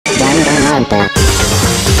Danganronpa.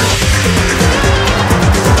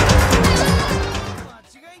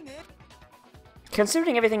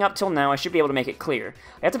 Considering everything up till now, I should be able to make it clear.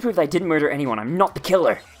 I have to prove that I didn't murder anyone. I'm not the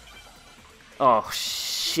killer. Oh,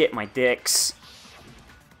 shit, my dicks.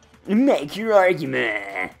 Make your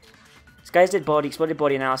argument. This guy's dead body, exploded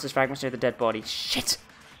body analysis, fragments near the dead body. Shit.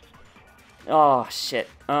 Oh, shit.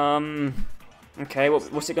 Okay,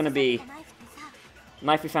 what's it gonna be?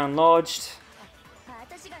 Knife we found lodged.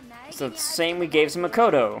 So the same we gave to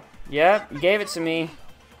Makoto. Yeah, you gave it to me.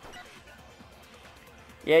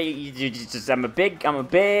 Yeah, you just, I'm a big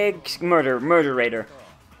murderator.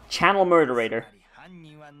 Channel murderator.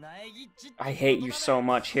 I hate you so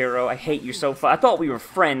much, Hero. I hate you so I thought we were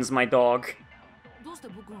friends, my dog.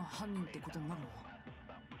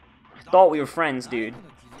 I thought we were friends, dude.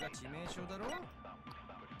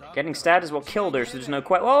 Getting stabbed is what killed her, so there's no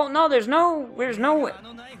well, no, there's no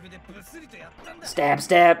stab,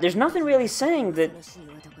 stab. There's nothing really saying that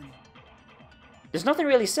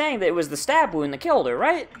it was the stab wound that killed her,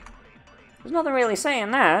 right? There's nothing really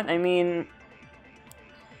saying that. I mean,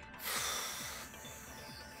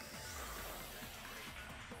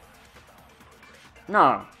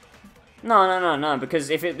 no, because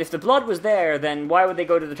if the blood was there, then why would they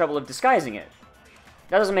go to the trouble of disguising it?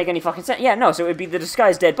 That doesn't make any fucking sense. Yeah, no, so it would be the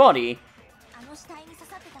disguised dead body.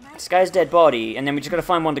 Disguised dead body, and then we just gotta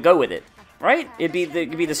find one to go with it. Right? It'd be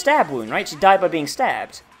the stab wound, right? She died by being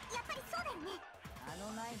stabbed.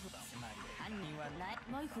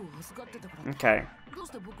 Okay.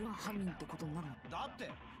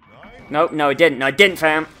 Nope, no, it didn't. No, it didn't,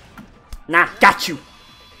 fam. Nah, got you.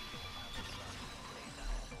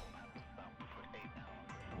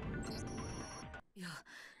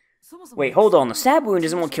 Wait, hold on. The stab wound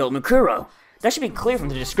isn't what killed Mukuro. That should be clear from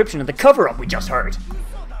the description of the cover-up we just heard.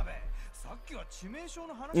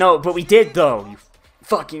 No, but we did, though, you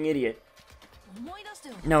fucking idiot.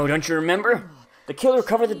 No, don't you remember? The killer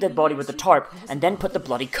covered the dead body with the tarp, and then put the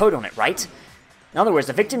bloody coat on it, right? In other words,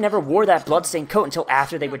 the victim never wore that blood-stained coat until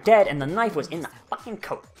after they were dead, and the knife was in the fucking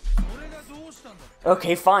coat.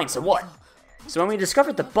 Okay, fine, so what? So when we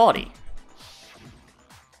discovered the body,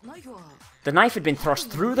 the knife had been thrust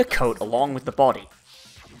through the coat along with the body.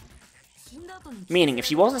 Meaning, if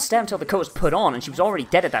she wasn't stabbed until the coat was put on, and she was already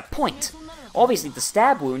dead at that point, obviously the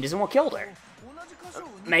stab wound isn't what killed her.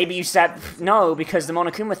 Maybe you stabbed... No, because the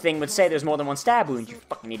Monokuma thing would say there's more than one stab wound, you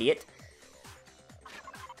fucking idiot.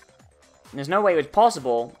 And there's no way it was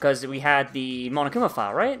possible, because we had the Monokuma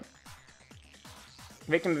file, right?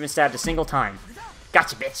 The victim had been stabbed a single time.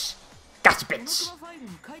 Gotcha, bitch. Gotcha, bitch.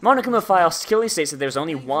 Monokuma file clearly states that there's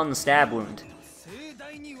only one stab wound.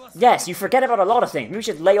 Yes, you forget about a lot of things. Maybe we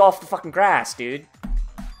should lay off the fucking grass, dude.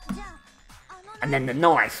 And then the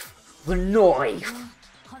knife. The knife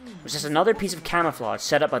was just another piece of camouflage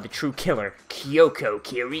set up by the true killer, Kyoko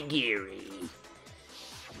Kirigiri.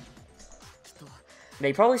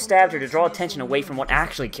 They probably stabbed her to draw attention away from what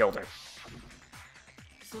actually killed her.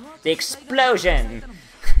 The explosion!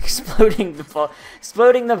 Exploding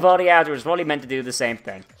the body afterwards probably meant to do the same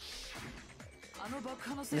thing.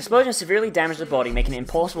 The explosion severely damaged the body, making it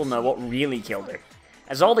impossible to know what really killed her,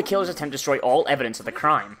 as all the killers attempt to destroy all evidence of the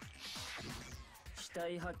crime.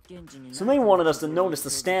 So they wanted us to notice the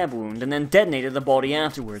stab wound and then detonated the body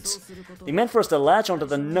afterwards. They meant for us to latch onto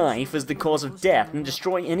the knife as the cause of death and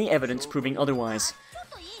destroy any evidence proving otherwise.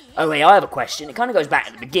 Oh wait, I have a question. It kind of goes back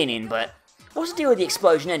to the beginning, but what's the deal with the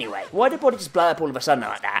explosion anyway? Why did the body just blow up all of a sudden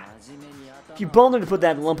like that? If you bothered to put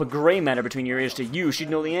that lump of grey matter between your ears to you, she'd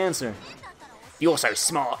know the answer. You're so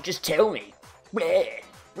smart, just tell me.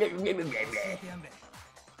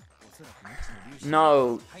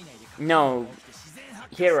 No. No.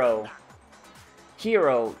 Hero,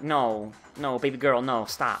 no, baby girl, no,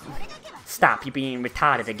 stop. Stop, you're being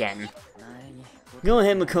retarded again. Go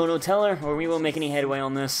ahead, Makoto, tell her, or we won't make any headway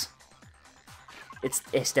on this.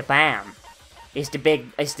 It's the BAM. It's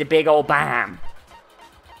the big old BAM.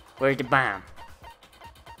 Where's the BAM?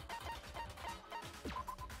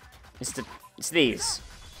 It's these.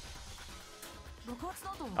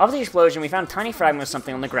 After the explosion, we found a tiny fragment of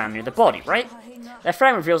something on the ground near the body, right? That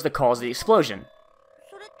fragment reveals the cause of the explosion.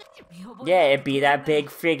 Yeah, it'd be that big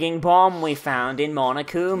frigging bomb we found in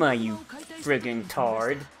Monokuma, you frigging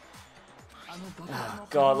tard. Oh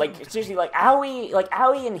god, like, seriously, like,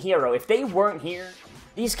 Aoi and Hiro, if they weren't here,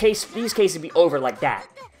 these cases would be over like that.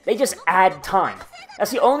 They just add time.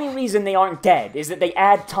 That's the only reason they aren't dead, is that they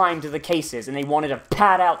add time to the cases, and they wanted to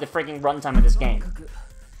pad out the frigging runtime of this game.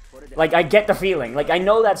 Like, I get the feeling. Like, I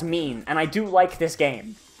know that's mean, and I do like this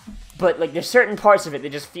game. But, like, there's certain parts of it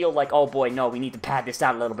that just feel like, oh boy, no, we need to pad this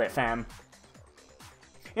out a little bit, fam.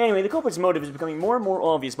 Anyway, the culprit's motive is becoming more and more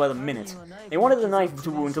obvious by the minute. They wanted the knife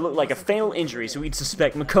wound to look like a fatal injury so we'd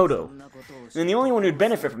suspect Makoto. And the only one who'd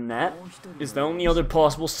benefit from that is the only other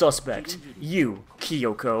possible suspect. You,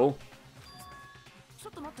 Kyoko.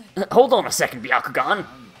 Hold on a second, Byakugan.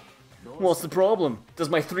 What's the problem? Does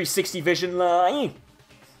my 360 vision lie?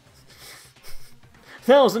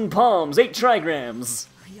 1,000 palms, 8 trigrams.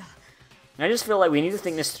 I just feel like we need to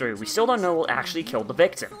think this through. We still don't know what actually killed the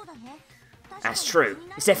victim. That's true.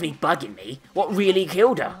 It's definitely bugging me. What really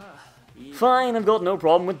killed her? Fine, I've got no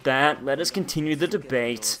problem with that. Let us continue the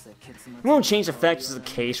debate. We won't change the facts of the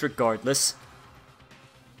case regardless.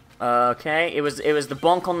 Okay, it was the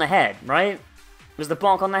bonk on the head, right? It was the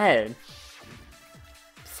bonk on the head.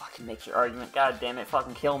 Fucking make your argument. God damn it,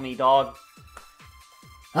 fucking kill me, dog.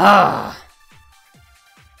 Ah.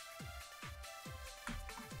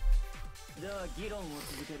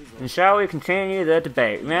 And shall we continue the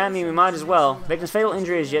debate? Yeah, I mean, we might as well. Victim's fatal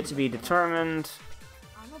injury is yet to be determined.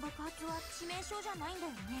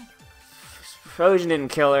 Explosion didn't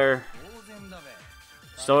kill her.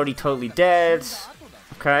 She's already totally dead.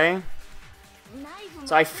 Okay.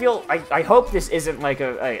 So I hope this isn't like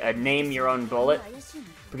a name your own bullet.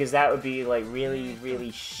 Because that would be like really,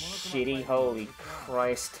 really shitty. Holy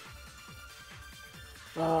Christ.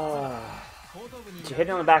 She hit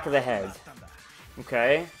it on the back of the head.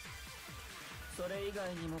 Okay.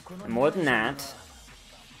 And more than that,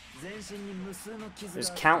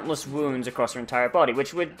 there's countless wounds across her entire body,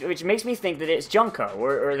 which makes me think that it's Junko,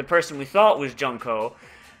 or the person we thought was Junko,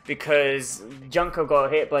 because Junko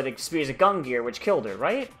got hit by the spears of gun gear, which killed her,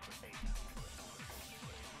 right?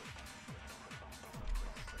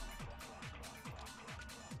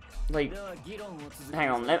 Like, hang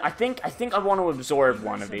on, I think I want to absorb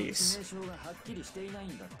one of these.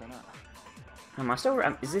 Am I still?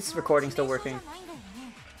 Is this recording still working?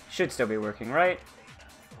 Should still be working, right?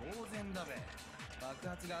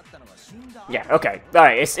 Yeah. Okay. All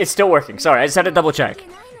right. It's still working. Sorry, I just had to double check.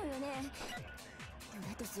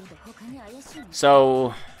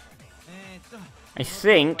 So, I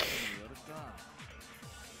think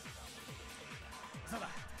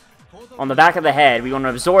on the back of the head, we want to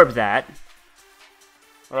absorb that.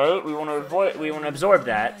 Right? We want to absorb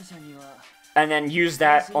that. And then use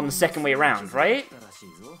that on the second way around, right?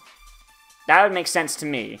 That would make sense to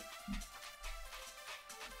me.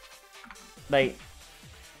 Like,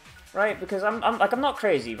 right? Because I'm not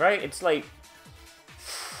crazy, right? It's like,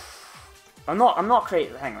 I'm not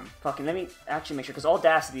crazy. Hang on, fucking let me actually make sure, because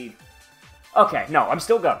Audacity. Okay, no, I'm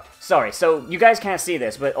still going. Sorry. So you guys can't see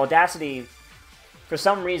this, but Audacity, for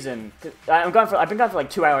some reason, I've been gone for like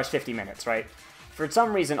 2 hours 50 minutes, right? For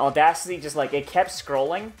some reason, Audacity just like it kept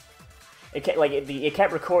scrolling. It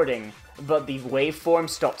kept recording, but the waveform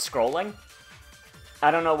stopped scrolling. I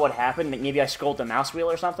don't know what happened. Maybe I scrolled the mouse wheel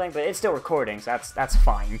or something, but it's still recording, so that's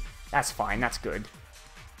fine. That's fine. That's good.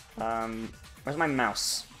 Where's my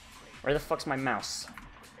mouse? Where the fuck's my mouse?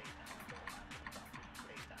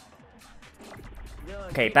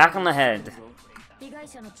 Okay, back on the head.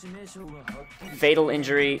 Fatal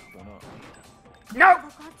injury. No!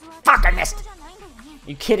 Fuck, I missed!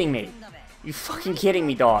 You kidding me? You fucking kidding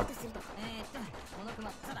me, dog?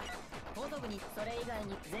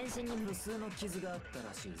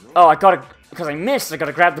 Oh, I gotta... Because I missed, I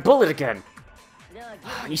gotta grab the bullet again.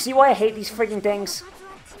 You see why I hate these freaking things?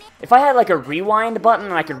 If I had, like, a rewind button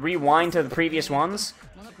and I could rewind to the previous ones,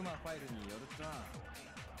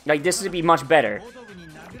 like, this would be much better.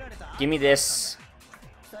 Give me this.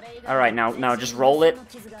 Alright, now just roll it.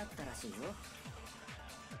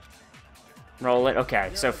 Roll it.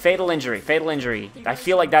 Okay, so fatal injury. Fatal injury. I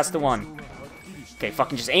feel like that's the one. Okay,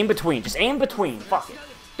 fucking just aim between. Just aim between. Fuck it.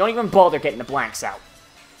 Don't even bother getting the blanks out.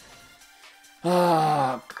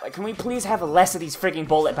 Can we please have less of these freaking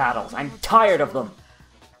bullet battles? I'm tired of them.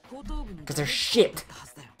 Because they're shit.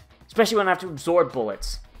 Especially when I have to absorb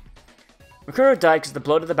bullets. Makuro died because of the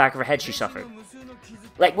blow to the back of her head she suffered.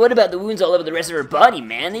 Like, what about the wounds all over the rest of her body,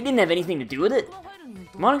 man? They didn't have anything to do with it.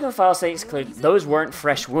 Monaco file states clearly those weren't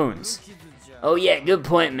fresh wounds. Oh yeah, good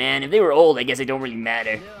point, man. If they were old, I guess they don't really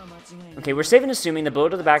matter. Okay, we're safe in assuming the blow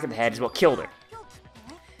to the back of the head is what killed her.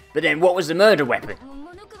 But then, what was the murder weapon?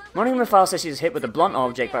 Monaco file says she was hit with a blunt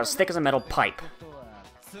object about as thick as a metal pipe.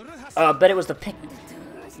 Bet it was the pick.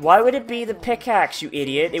 Why would it be the pickaxe, you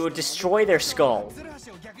idiot? It would destroy their skull.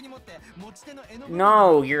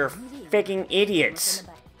 No, you're freaking idiots.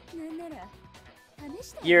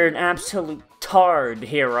 You're an absolute tard,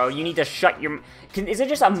 hero. You need to shut your... Is there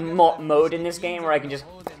just a mode in this game where I can just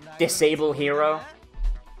disable hero?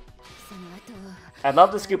 I'd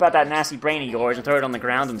love to scoop out that nasty brain of yours and throw it on the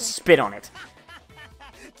ground and spit on it.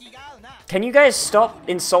 Can you guys stop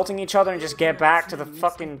insulting each other and just get back to the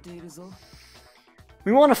fucking...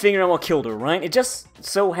 We want to figure out what killed her, right? It just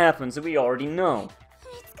so happens that we already know.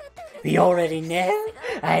 We already know?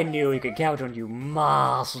 I knew we could count on you,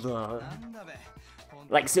 master.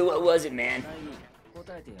 Like, so what was it, man?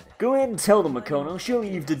 Go ahead and tell them, Makoto.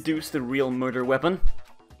 Surely you've deduced the real murder weapon.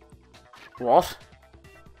 What?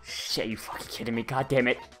 Shit, you fucking kidding me? God damn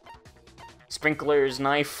it. Sprinklers,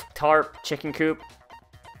 knife, tarp, chicken coop.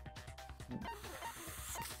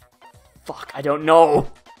 Fuck, I don't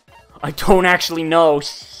know. I don't actually know.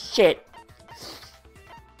 Shit.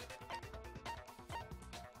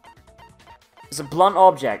 It's a blunt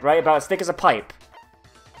object, right? About as thick as a pipe.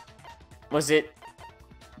 Was it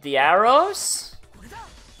the arrows?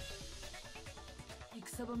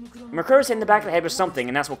 Makoto's hit in the back of the head with something,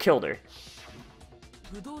 and that's what killed her.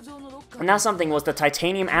 And that something was the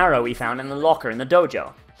titanium arrow we found in the locker in the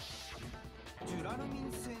dojo.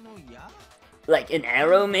 Like an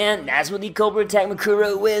arrow, man? That's what the culprit attacked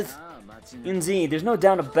Makuro with? Indeed, there's no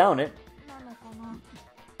doubt about it.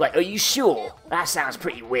 Like, are you sure? That sounds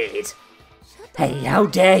pretty weird. Hey, how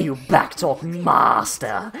dare you backtalk,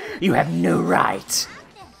 master? You have no right.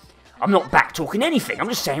 I'm not backtalking anything, I'm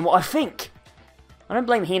just saying what I think. I don't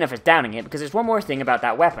blame Hina for downing it, because there's one more thing about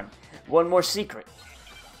that weapon. One more secret.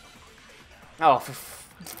 Oh, for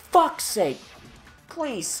fuck's sake.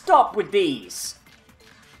 Please, stop with these.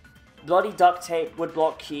 Bloody duct tape,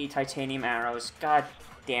 woodblock key, titanium arrows. God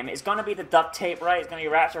damn it. It's gonna be the duct tape, right? It's gonna be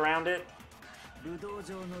wrapped around it.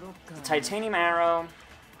 The titanium arrow.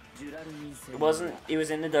 It wasn't. It was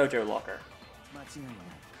in the dojo locker.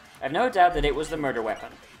 I have no doubt that it was the murder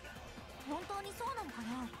weapon.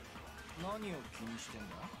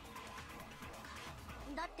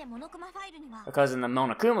 Because in the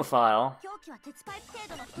Monokuma file,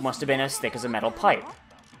 it must have been as thick as a metal pipe.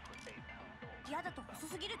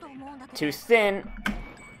 Too thin.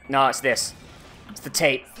 No, it's this. It's the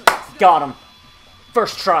tape. Got him.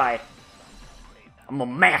 First try. I'm a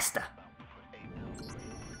master.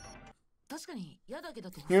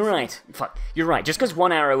 You're right. Fuck. You're right. Just because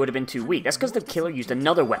one arrow would have been too weak, that's because the killer used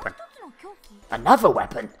another weapon. Another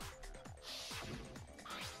weapon?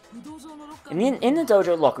 In the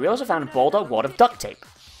dojo locker, we also found a balled up wad of duct tape.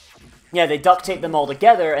 Yeah, they duct taped them all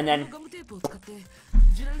together, and then...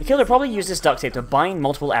 The killer probably used this duct tape to bind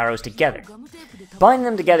multiple arrows together. Binding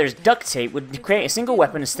them together as duct tape would create a single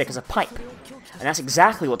weapon as thick as a pipe. And that's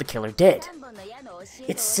exactly what the killer did.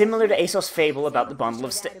 It's similar to Aesop's fable about the bundle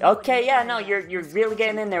of sticks. Okay, yeah, no, you're really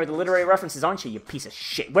getting in there with the literary references, aren't you, you piece of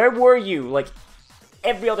shit? Where were you, like,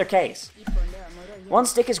 every other case? One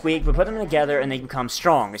stick is weak, but put them together and they become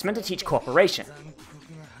strong. It's meant to teach cooperation.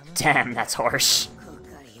 Damn, that's harsh.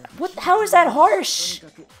 What? How is that harsh?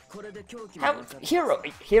 How?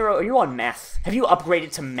 Hero, are you on meth? Have you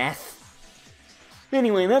upgraded to meth?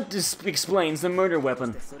 Anyway, that just explains the murder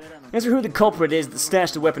weapon. As for who the culprit is that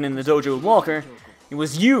stashed the weapon in the dojo locker, it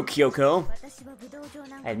was you, Kyoko.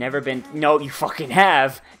 I've never been... No, you fucking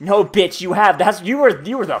have. No, bitch, you have. You were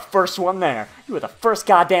the first one there. You were the first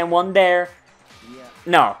goddamn one there.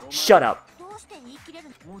 No, shut up.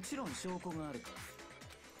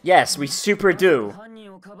 Yes, we super do.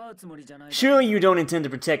 Surely you don't intend to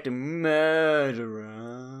protect a murderer.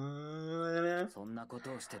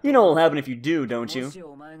 You know what'll happen if you do, don't you?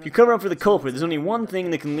 If you cover up for the culprit, there's only one thing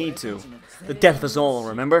that can lead to. The death of us all,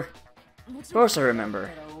 remember? Of course I remember.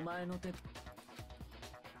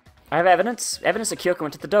 I have evidence? Evidence that Kyoko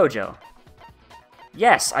went to the dojo.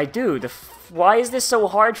 Yes, I do. Why is this so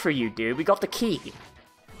hard for you, dude? We got the key.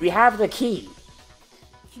 We have the key.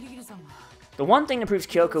 The one thing that proves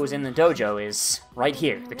Kyoko was in the dojo is right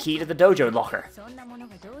here, the key to the dojo locker.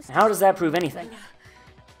 And how does that prove anything?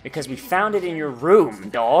 Because we found it in your room,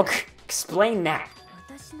 dog. Explain that.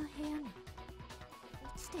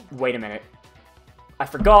 Wait a minute. I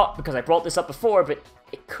forgot because I brought this up before, but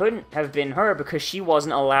it couldn't have been her because she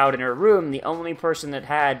wasn't allowed in her room. The only person that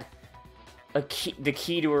had the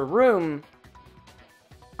key to her room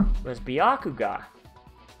was Byakuga.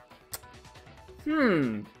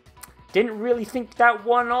 Didn't really think that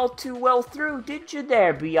one all too well through, did you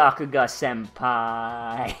there,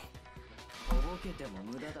 Byakuga-senpai?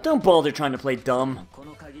 Don't bother trying to play dumb.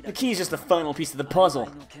 The key is just the final piece of the puzzle.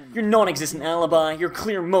 Your non-existent alibi, your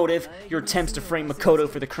clear motive, your attempts to frame Makoto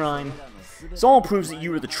for the crime. This all proves that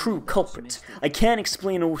you are the true culprit. I can't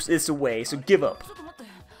explain this away, so give up.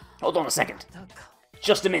 Hold on a second.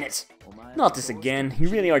 Just a minute. Not this again. You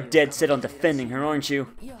really are dead set on defending her, aren't you?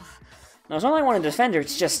 Now, it's not I want to defend her,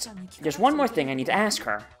 it's just... There's one more thing I need to ask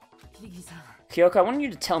her. Kyoko, I want you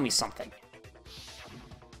to tell me something.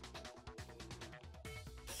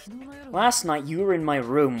 Last night you were in my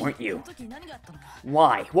room, weren't you?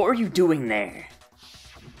 Why? What were you doing there?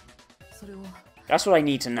 That's what I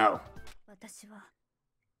need to know.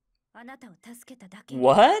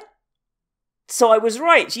 What? So I was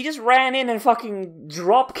right. She just ran in and fucking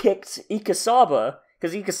drop-kicked Ikasaba,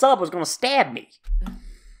 because Ikasaba was gonna stab me.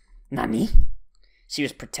 Nani? She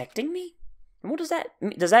was protecting me? And what does that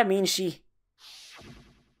mean? Does that mean she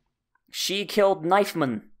killed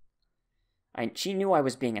Knifeman? She knew I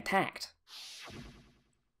was being attacked.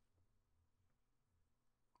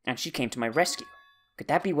 And she came to my rescue. Could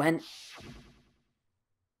that be when...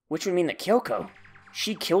 Which would mean that Kyoko,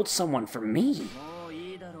 she killed someone for me.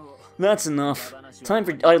 That's enough. Time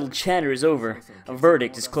for idle chatter is over. A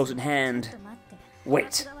verdict is close at hand.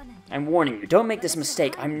 Wait. I'm warning you, don't make this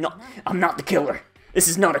mistake. I'm not the killer. This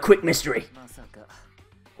is not a quick mystery.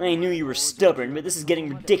 I knew you were stubborn, but this is getting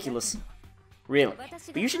ridiculous. Really?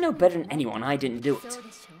 But you should know better than anyone I didn't do it.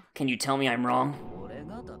 Can you tell me I'm wrong?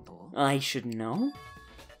 I should know?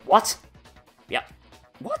 What? Yeah.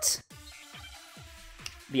 What?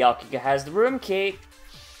 Byakuya has the room key.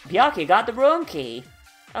 Byakuya got the room key.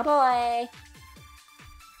 Oh boy.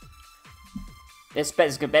 This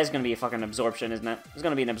bed's gonna be a fucking absorption, isn't it? It's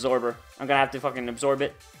gonna be an absorber. I'm gonna have to fucking absorb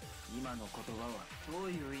it.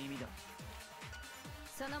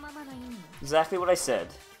 Exactly what I said.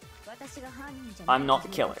 I'm not the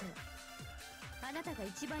killer.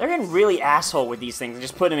 They're getting really asshole with these things and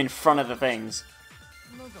just put them in front of the things.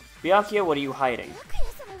 Byakuya, what are you hiding?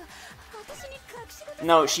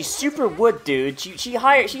 No, she's super wood, dude. He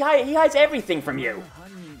hides everything from you.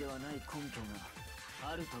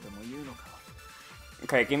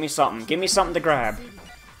 Okay, give me something. Give me something to grab.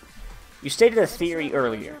 You stated a theory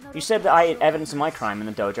earlier. You said that I had evidence of my crime in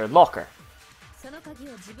the dojo locker.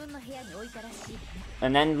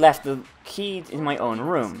 And then left the key in my own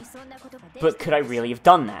room. But could I really have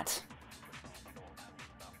done that?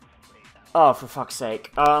 Oh, for fuck's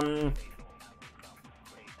sake.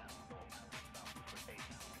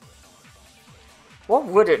 What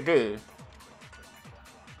would it be?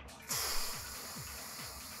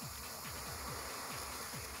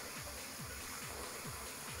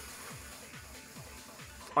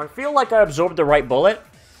 I feel like I absorbed the right bullet.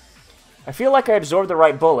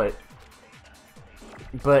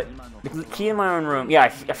 But the key in my own room. Yeah, I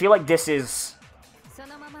feel like this is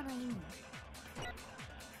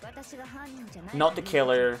not the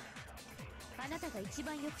killer.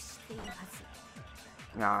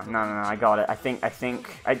 No, I got it.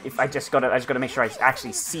 I just gotta make sure I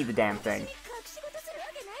actually see the damn thing.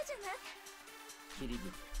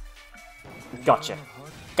 Gotcha,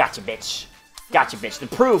 bitch. Gotcha, bitch. The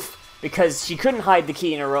proof, because she couldn't hide the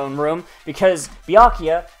key in her own room, because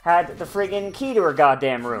Byakuya had the friggin' key to her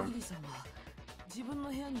goddamn room.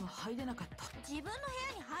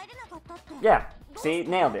 Yeah, see,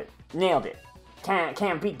 nailed it.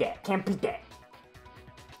 Can't beat that.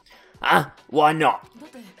 Why not?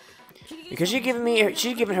 Because she's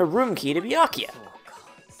giving her room key to Byakuya.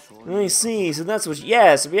 I see, so that's what so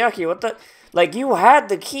Byakuya, what the... Like, you had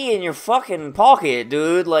the key in your fucking pocket,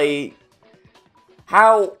 dude, like...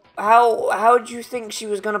 How'd you think she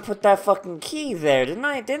was gonna put that fucking key there? Didn't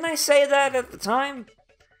I say that at the time?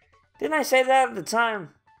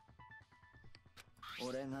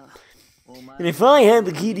 And if I had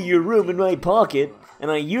the key to your room in my pocket, and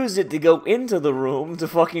I used it to go into the room to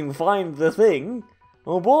fucking find the thing,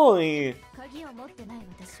 oh boy!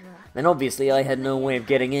 Then obviously I had no way of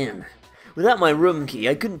getting in. Without my room key,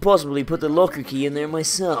 I couldn't possibly put the locker key in there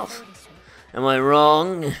myself. Am I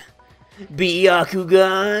wrong?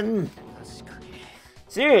 Byakugan?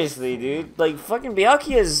 Seriously, dude. Like, fucking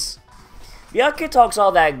Byakuya talks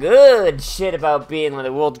all that good shit about being like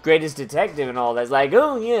the world's greatest detective and all that. It's like,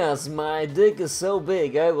 oh yes, my dick is so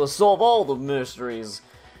big, I will solve all the mysteries.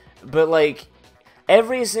 But, like,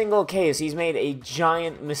 every single case, he's made a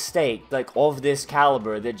giant mistake, like, of this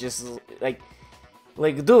caliber that just, like,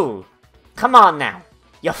 dude, come on now.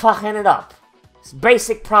 You're fucking it up. It's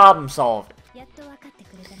basic problem solving.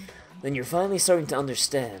 Then you're finally starting to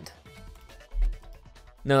understand.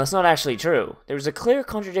 No, that's not actually true. There was a clear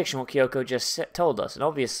contradiction what Kyoko just told us, an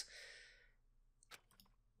obvious...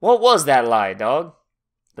 What was that lie, dog?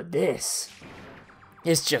 But this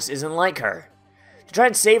just isn't like her. To try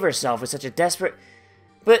and save herself with such a desperate...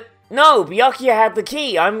 But, no, Byakuya had the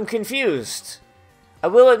key, I'm confused. I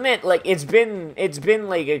will admit, like, it's been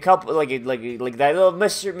like a couple, like that little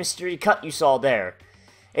mystery cut you saw there.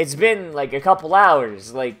 It's been, like, a couple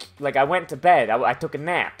hours, like I went to bed, I took a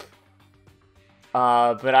nap.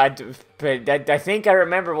 But I think I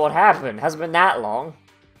remember what happened. It hasn't been that long.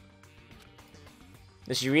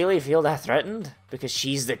 Does she really feel that threatened? Because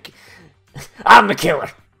she's the... I'm the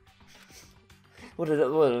killer! What an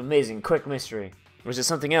amazing, quick mystery. Or was it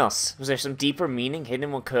something else? Was there some deeper meaning hidden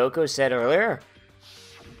in what Kyoko said earlier?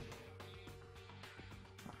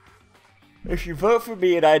 If you vote for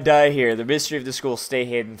me and I die here, the mystery of the school will stay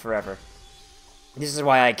hidden forever. This is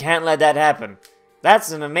why I can't let that happen.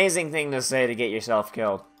 That's an amazing thing to say to get yourself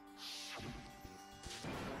killed.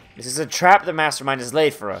 This is a trap the mastermind has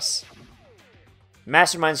laid for us.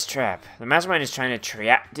 Mastermind's trap. The mastermind is trying to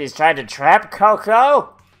trap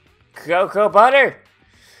Coco? Cocoa butter?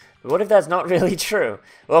 But what if that's not really true?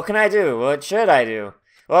 What can I do? What should I do?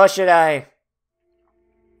 What should I...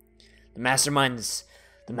 The mastermind's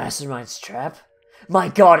trap? My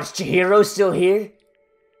god, is Chihiro still here?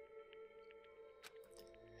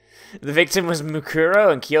 The victim was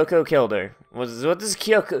Mukuro and Kyoko killed her. What does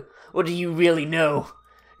Kyoko... What do you really know?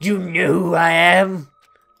 Do you know who I am?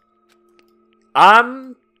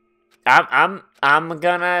 I'm gonna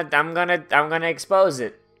expose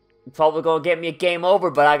it. Probably gonna get me a game over,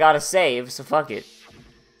 but I gotta save, so fuck it.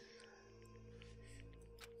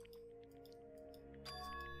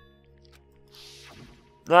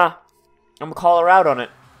 Nah, I'm gonna call her out on it.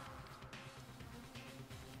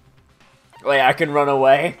 Wait, I can run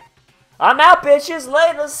away. I'm out, bitches.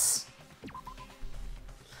 Laters.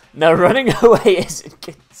 No, running away isn't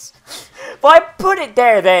good. Why put it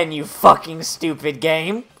there then, you fucking stupid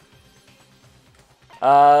game?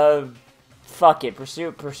 Fuck it.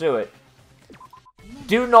 Pursue it.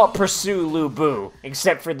 Do not pursue Lubu,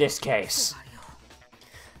 except for this case.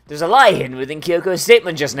 There's a lie hidden within Kyoko's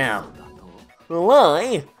statement just now. A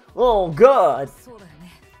lie? Oh god.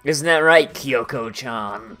 Isn't that right,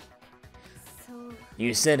 Kyoko-chan?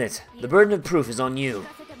 You said it. The burden of proof is on you.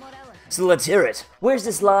 So let's hear it. Where's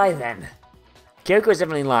this lie, then? Kyoko's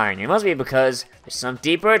definitely lying. It must be because there's some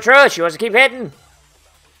deeper truth she wants to keep hidden.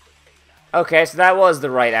 Okay, so that was the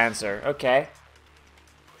right answer. Okay.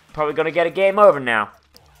 Probably gonna get a game over now.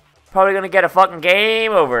 Probably gonna get a fucking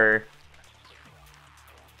game over.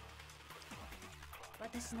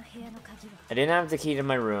 I didn't have the key to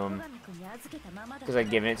my room because I'd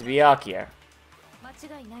given it to Byakuya.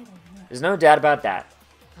 There's no doubt about that.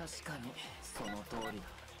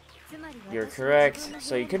 You're correct.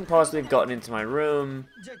 So you couldn't possibly have gotten into my room.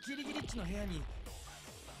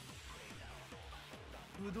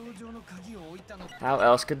 How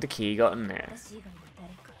else could the key gotten there?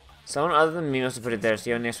 Someone other than me must have put it there. It's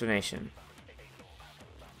the only explanation.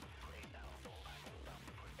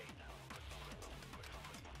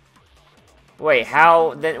 Wait,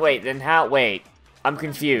 how? Then how? Wait, I'm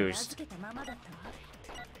confused.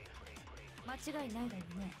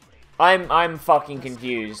 I'm fucking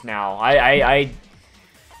confused now. Hang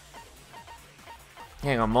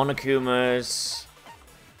on, Monokuma's...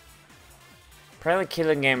 Apparently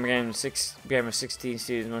killing game of 16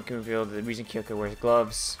 students, Monokuma revealed that the reason Kyoko wears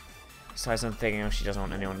gloves. Besides something else she doesn't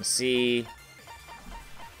want anyone to see.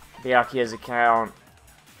 Byakuya's account.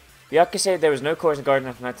 Byakuya said there was no course in garden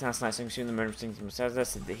after night last night, so I'm assuming the murder things themselves. That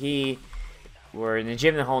said that he were in the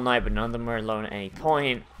gym the whole night, but none of them were alone at any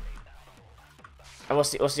point. And what's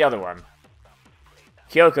the other one?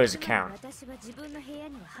 Kyoko's account.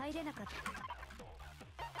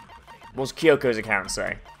 What's Kyoko's account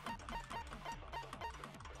say?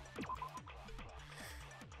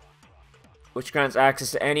 Which grants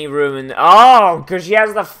access to any room in the... Oh! Because she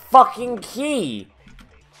has the fucking key!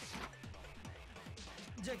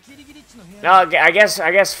 No, I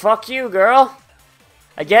guess fuck you, girl.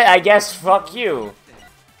 I guess fuck you.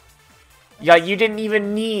 Yeah, you didn't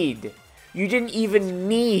even need.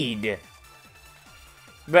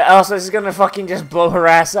 But also, this is gonna fucking just blow her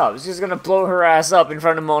ass up. This is gonna blow her ass up in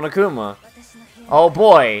front of Monokuma. Oh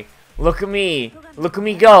boy. Look at me. Look at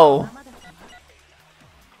me go.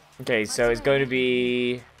 Okay, so it's going to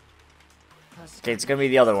be... Okay, it's going to be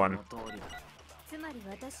the other one.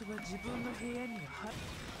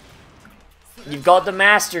 You've got the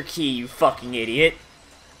master key, you fucking idiot.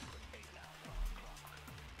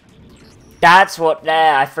 That's what...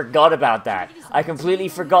 I forgot about that. I completely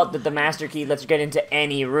forgot that the master key lets you get into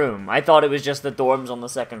any room. I thought it was just the dorms on the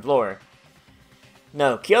second floor.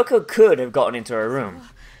 No, Kyoko could have gotten into her room.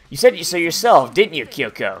 You said so yourself, didn't you,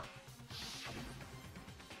 Kyoko?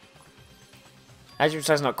 As your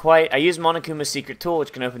size not quite, I used Monokuma's secret tool,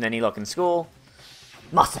 which can open any lock in school.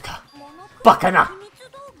 Masaka! Bakana!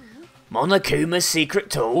 Monokuma's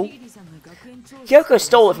secret tool? Kyoko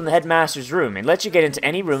stole it from the headmaster's room and lets you get into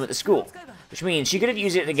any room at the school, which means she could have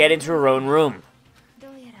used it to get into her own room.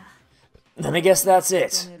 Then I guess that's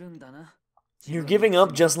it. You're giving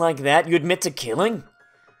up just like that? You admit to killing?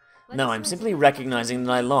 No, I'm simply recognizing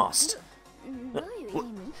that I lost.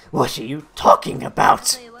 What are you talking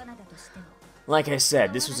about? Like I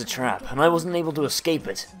said, this was a trap, and I wasn't able to escape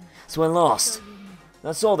it. So I lost.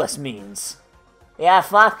 That's all this means. Yeah,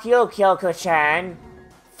 fuck you, Kyoko-chan.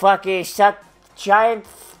 Fuck you, suck giant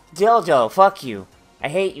dildo. Fuck you. I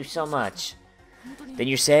hate you so much. Then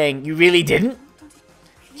you're saying you really didn't?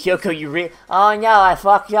 Kyoko, oh no, I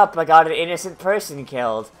fucked up. I got an innocent person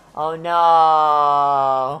killed. Oh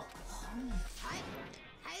no.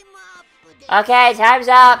 Okay, time's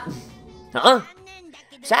up. Huh?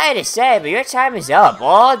 Sorry to say, but your time is up.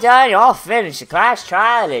 All done, you're all finished. The class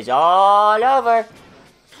trial is all over.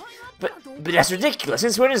 But that's ridiculous.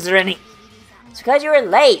 Since when is there any... It's because you were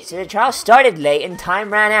late. So the trial started late and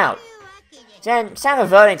time ran out. Then it's time for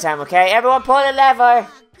voting time, okay? Everyone pull the lever.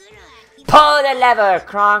 Pull the lever,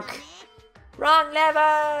 Kronk. Wrong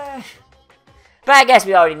lever. But I guess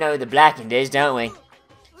we already know who the blackened is, don't we?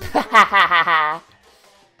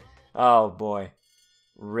 Oh boy.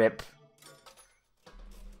 Rip.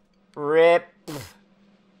 Rip.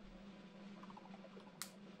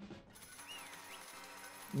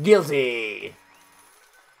 Guilty.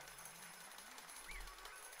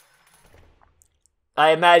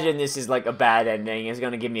 I imagine this is like a bad ending. It's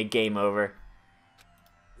gonna give me a game over.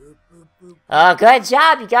 Oh, good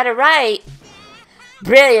job. You got it right.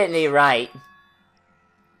 Brilliantly right.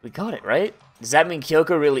 We got it, right? Does that mean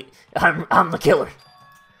Kyoko really... I'm the killer.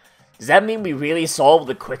 Does that mean we really solved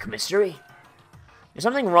the quick mystery? There's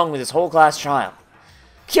something wrong with this whole class trial.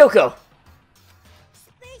 Kyoko!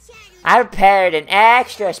 I prepared an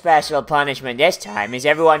extra special punishment this time. Is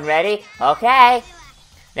everyone ready? Okay.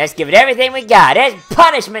 Let's give it everything we got. It's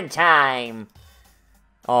punishment time!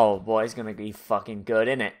 Oh boy, it's gonna be fucking good,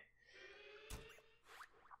 isn't it?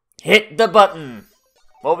 Hit the button!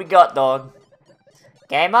 What we got, dog?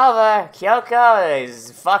 Game over! Kyoko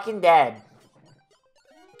is fucking dead.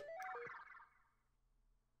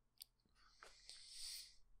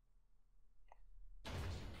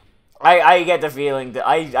 I get the feeling that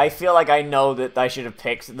I feel like I know that I should have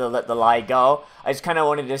picked the let the lie go. I just kind of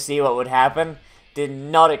wanted to see what would happen. Did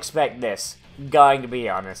not expect this. Going to be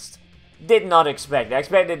honest. Did not expect it. I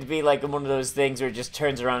expected it to be like one of those things where it just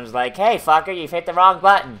turns around and is like, hey fucker, you've hit the wrong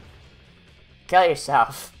button. Kill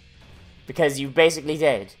yourself. Because you basically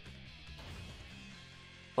did.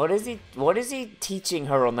 What is he teaching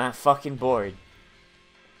her on that fucking board?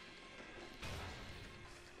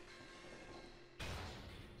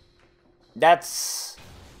 That's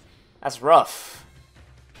rough.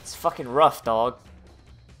 It's fucking rough, dog.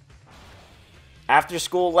 After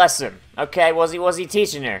school lesson. Okay, was he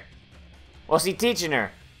teaching her? Was he teaching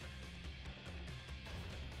her?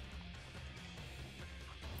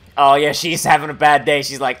 Oh yeah, she's having a bad day.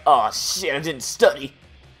 She's like, oh shit, I didn't study.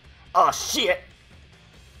 Oh shit.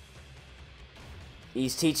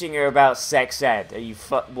 He's teaching her about sex ed. Are you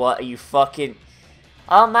what? Are you fucking...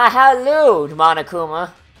 Oh my, how lewd,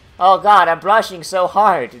 Monokuma. Oh god, I'm blushing so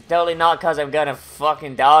hard. It's totally not because I'm gonna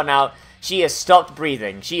fucking die now. She has stopped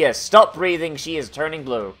breathing. She has stopped breathing. She is turning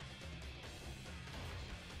blue.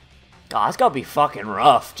 God, it's gotta be fucking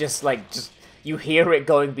rough. Just you hear it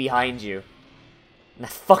going behind you. And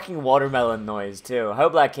the fucking watermelon noise, too. I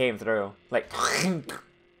hope that came through. Like... And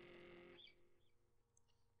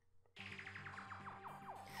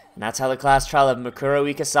that's how the class trial of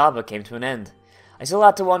Mikuro Ikasaba came to an end. I still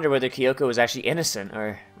had to wonder whether Kyoko was actually innocent,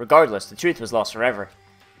 or regardless, the truth was lost forever.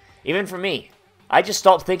 Even for me, I just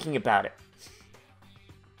stopped thinking about it.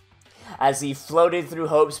 As he floated through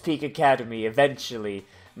Hope's Peak Academy, eventually,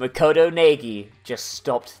 Makoto Negi just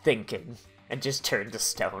stopped thinking, and just turned to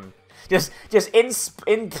stone. Just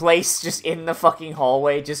in place, just in the fucking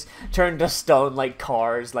hallway, just turned to stone like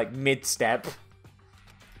cars, like mid-step.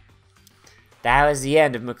 That was the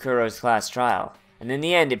end of Makuro's class trial. And in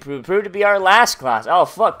the end, it proved to be our last class. Oh,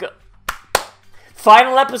 fuck.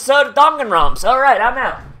 Final episode of Danganronpa. Alright, I'm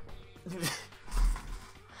out.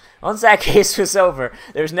 Once that case was over,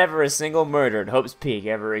 there was never a single murder at Hope's Peak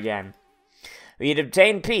ever again. We had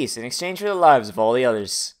obtained peace in exchange for the lives of all the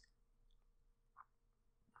others.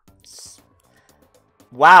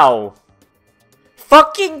 Wow.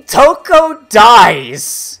 Fucking Toko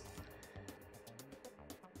dies!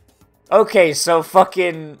 Okay, so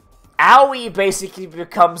fucking... Aoi basically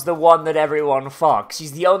becomes the one that everyone fucks.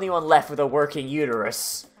 She's the only one left with a working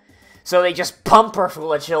uterus. So they just pump her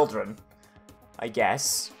full of children. I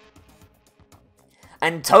guess.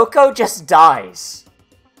 And Toko just dies.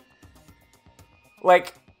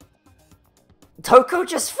 Like... Toko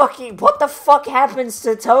just fucking... What the fuck happens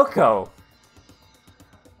to Toko?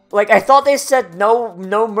 Like, I thought they said no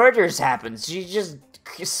murders happened. She just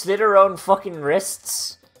slit her own fucking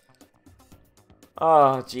wrists.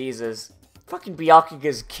 Oh, Jesus. Fucking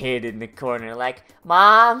Byakuga's kid in the corner, like,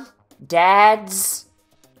 Mom, Dads,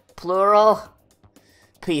 plural.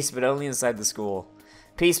 Peace, but only inside the school.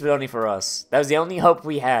 Peace, but only for us. That was the only hope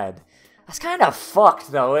we had. That's kind of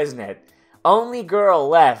fucked, though, isn't it? Only girl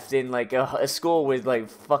left in, like, a school with, like,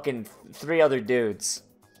 fucking 3 other dudes.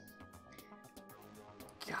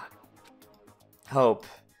 God. Hope.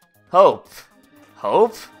 Hope.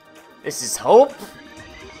 Hope? This is hope?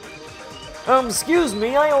 Excuse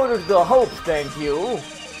me, I ordered the hope, thank you.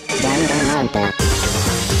 Danganronpa.